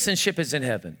citizenship is in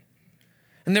heaven.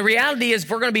 And the reality is, if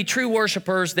we're going to be true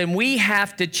worshipers, then we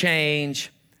have to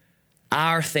change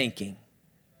our thinking.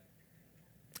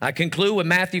 I conclude with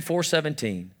Matthew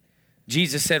 4:17.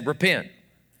 Jesus said, repent,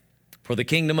 for the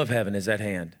kingdom of heaven is at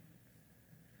hand.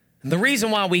 And the reason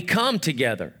why we come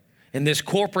together in this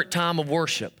corporate time of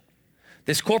worship,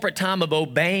 this corporate time of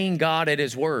obeying God at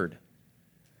his word,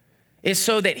 is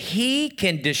so that he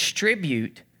can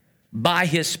distribute by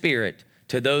his Spirit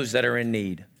to those that are in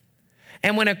need.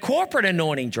 And when a corporate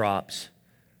anointing drops,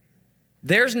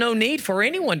 there's no need for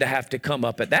anyone to have to come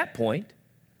up at that point.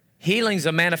 Healings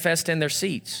will manifest in their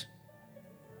seats.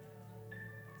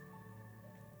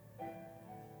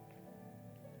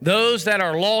 Those that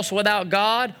are lost without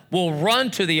God will run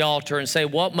to the altar and say,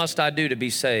 what must I do to be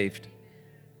saved?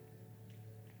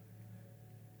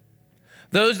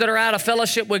 Those that are out of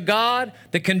fellowship with God,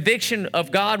 the conviction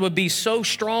of God would be so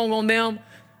strong on them,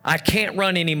 I can't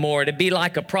run anymore. It'd be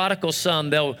like a prodigal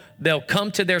son. They'll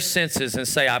come to their senses and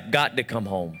say, I've got to come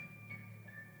home.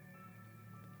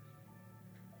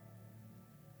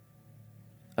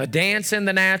 A dance in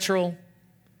the natural,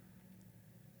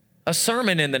 a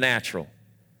sermon in the natural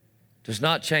does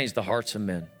not change the hearts of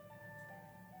men.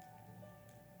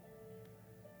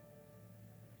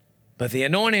 But the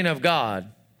anointing of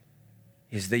God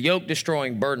is the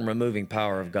yoke-destroying, burden-removing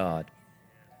power of God.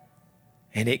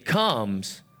 And it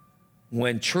comes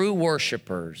when true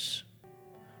worshipers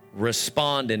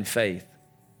respond in faith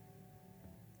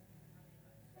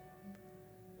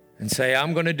and say,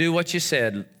 I'm going to do what you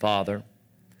said, Father,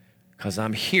 because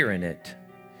I'm hearing it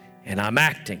and I'm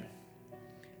acting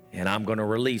and I'm going to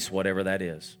release whatever that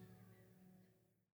is.